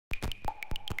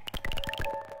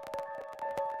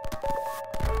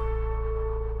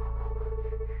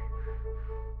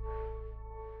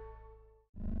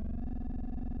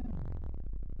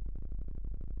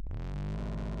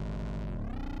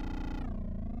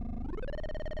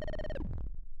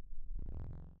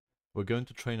we're going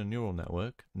to train a neural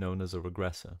network known as a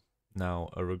regressor. Now,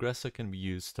 a regressor can be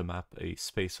used to map a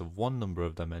space of one number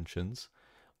of dimensions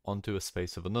onto a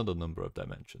space of another number of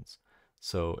dimensions.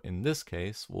 So in this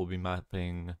case, we'll be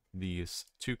mapping these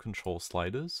two control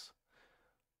sliders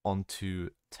onto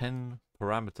 10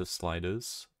 parameter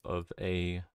sliders of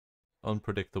a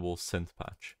unpredictable synth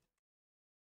patch.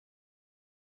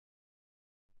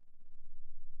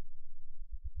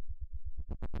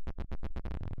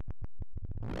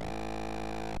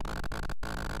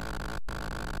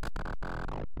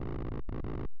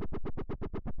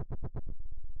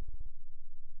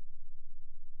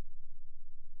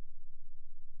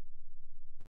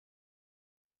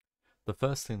 The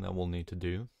first thing that we'll need to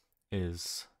do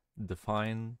is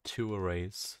define two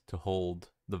arrays to hold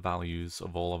the values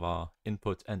of all of our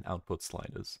input and output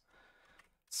sliders.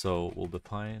 So we'll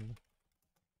define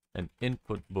an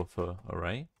input buffer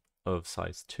array of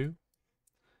size 2,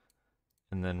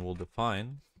 and then we'll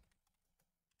define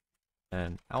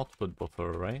an output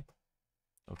buffer array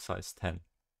of size 10.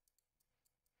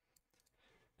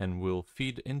 And we'll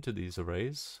feed into these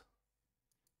arrays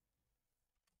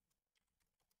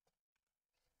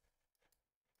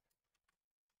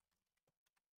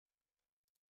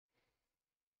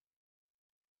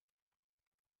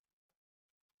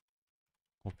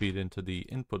we'll feed into the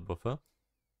input buffer,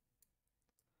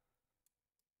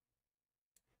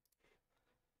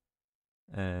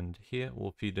 and here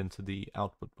we'll feed into the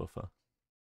output buffer.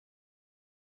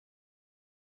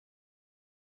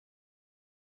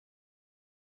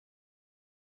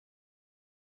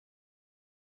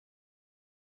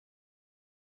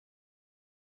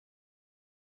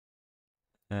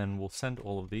 And we'll send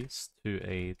all of these to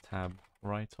a tab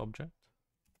write object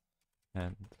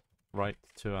and write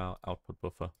to our output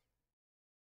buffer.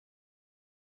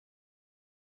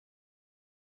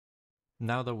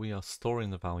 Now that we are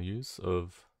storing the values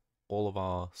of all of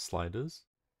our sliders,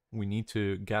 we need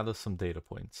to gather some data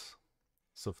points.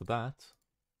 So for that,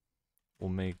 we'll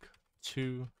make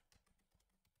two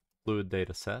fluid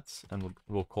data sets, and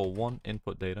we'll call one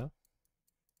input data,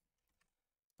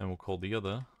 and we'll call the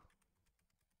other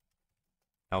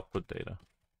output data.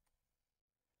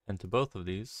 And to both of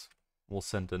these, we'll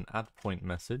send an add point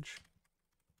message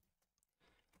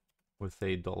with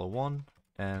a $1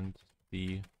 and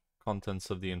the contents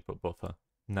of the input buffer.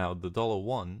 Now the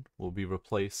 $1 will be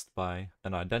replaced by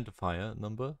an identifier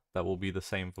number that will be the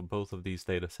same for both of these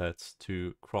data sets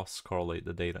to cross-correlate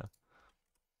the data.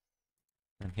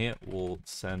 And here we'll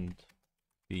send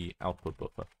the output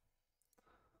buffer.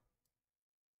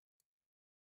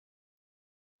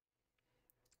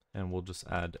 And we'll just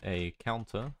add a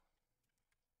counter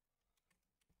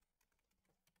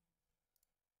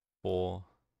for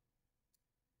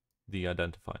the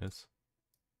identifiers.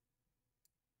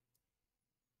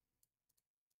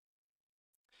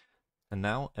 And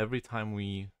now every time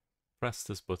we press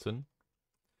this button,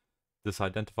 this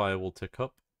identifier will tick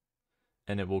up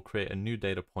and it will create a new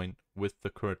data point with the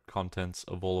current contents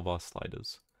of all of our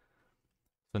sliders.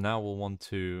 So now we'll want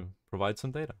to provide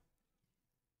some data.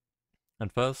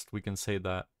 And first we can say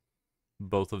that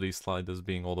both of these sliders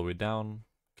being all the way down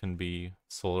can be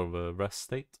sort of a rest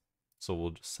state. So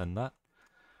we'll just send that.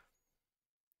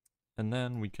 And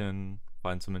then we can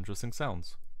find some interesting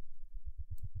sounds.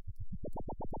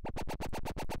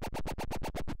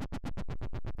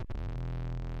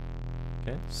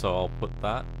 Okay, so I'll put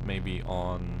that maybe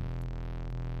on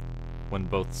when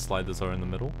both sliders are in the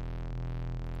middle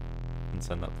and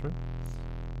send that through.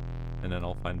 And then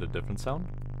I'll find a different sound.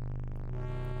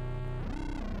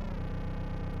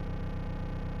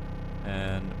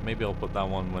 And maybe I'll put that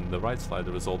one when the right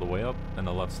slider is all the way up and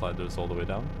the left slider is all the way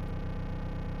down.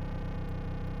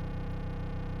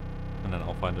 And then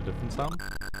I'll find a different sound.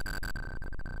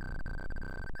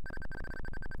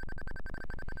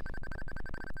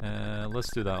 And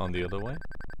let's do that on the other way.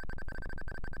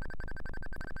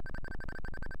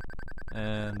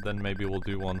 And then maybe we'll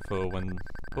do one for when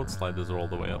both sliders are all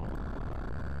the way up.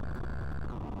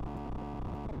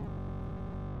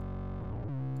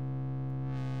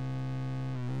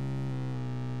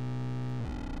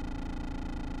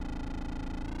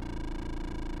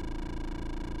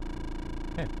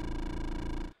 Okay.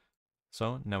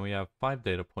 So now we have 5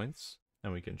 data points,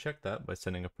 and we can check that by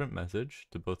sending a print message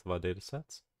to both of our data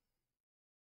sets.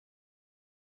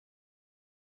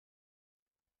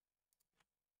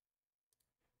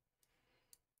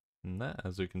 And that,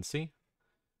 as we can see,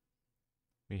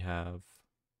 we have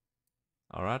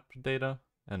our output data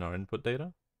and our input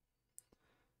data.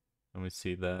 And we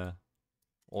see there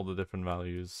all the different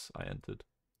values I entered.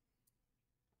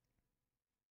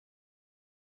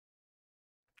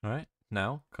 Alright,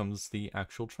 now comes the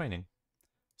actual training.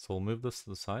 So we'll move this to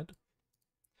the side,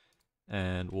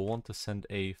 and we'll want to send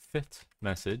a fit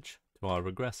message to our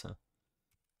regressor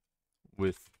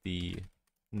with the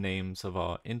names of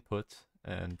our input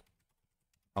and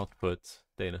output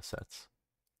data sets.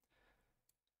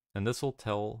 And this will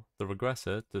tell the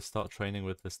regressor to start training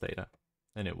with this data,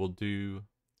 and it will do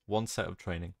one set of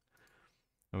training.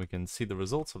 And we can see the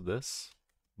results of this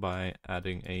by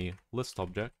adding a list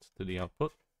object to the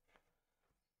output.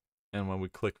 And when we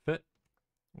click fit,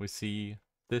 we see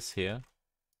this here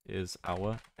is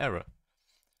our error.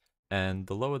 And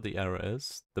the lower the error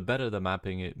is, the better the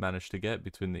mapping it managed to get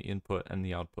between the input and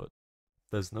the output.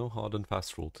 There's no hard and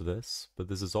fast rule to this, but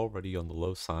this is already on the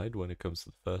low side when it comes to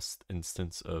the first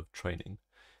instance of training.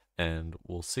 And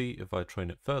we'll see if I train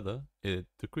it further, it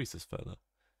decreases further.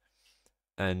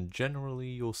 And generally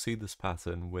you'll see this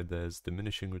pattern where there's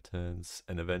diminishing returns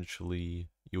and eventually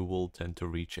you will tend to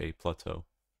reach a plateau.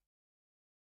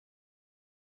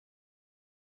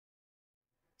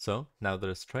 So now that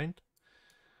it's trained,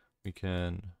 we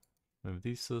can move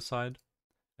these to the side,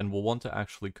 and we'll want to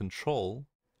actually control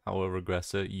our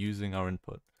regressor using our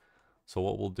input. So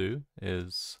what we'll do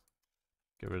is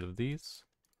get rid of these,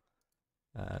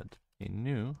 add a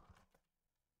new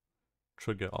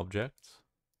trigger object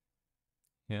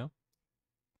here,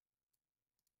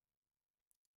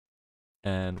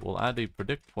 and we'll add a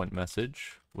predict point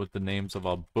message with the names of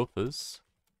our buffers,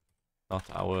 not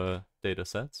our data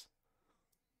sets.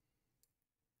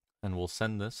 And we'll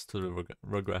send this to the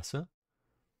regressor,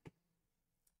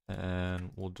 and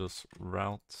we'll just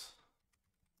route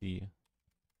the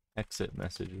exit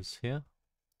messages here.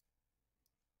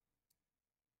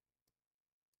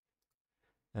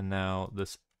 And now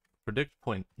this predict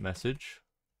point message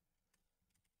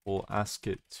will ask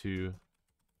it to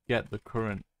get the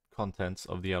current contents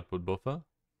of the output buffer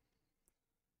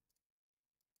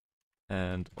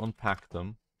and unpack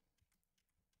them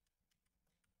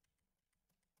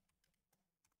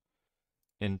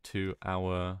into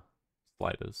our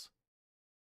sliders.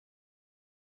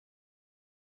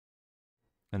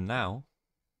 And now,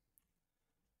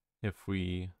 if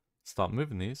we start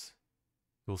moving these,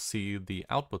 you'll see the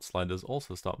output sliders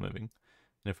also start moving.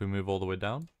 And if we move all the way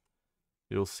down,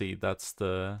 you'll see that's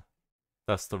the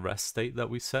rest state that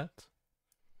we set.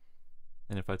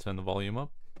 And if I turn the volume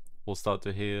up, we'll start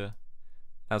to hear,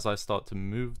 as I start to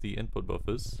move the input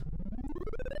buffers,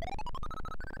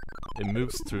 it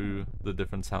moves through the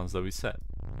different sounds that we set.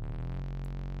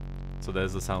 So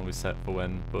there's the sound we set for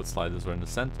when both sliders were in the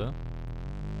center.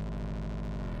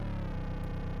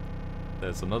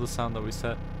 There's another sound that we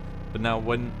set. But now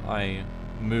when I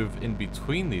move in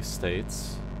between these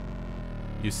states,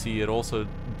 you see it also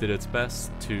did its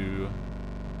best to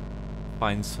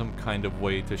find some kind of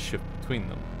way to shift between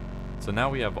them. So now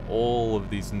we have all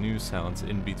of these new sounds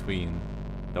in between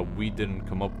that we didn't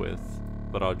come up with,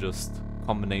 but are just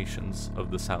combinations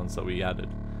of the sounds that we added.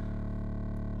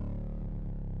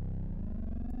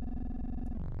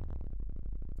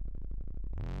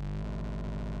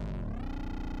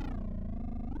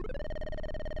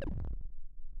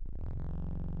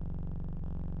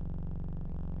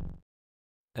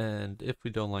 And if we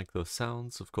don't like those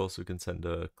sounds, of course we can send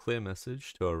a clear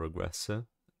message to our regressor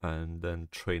and then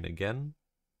train again.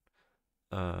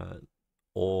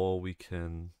 Or we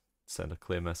can send a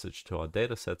clear message to our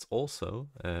datasets also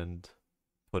and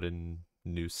put in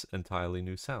entirely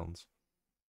new sounds.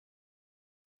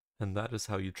 And that is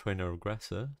how you train a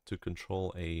regressor to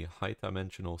control a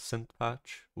high-dimensional synth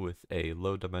patch with a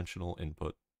low-dimensional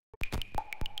input.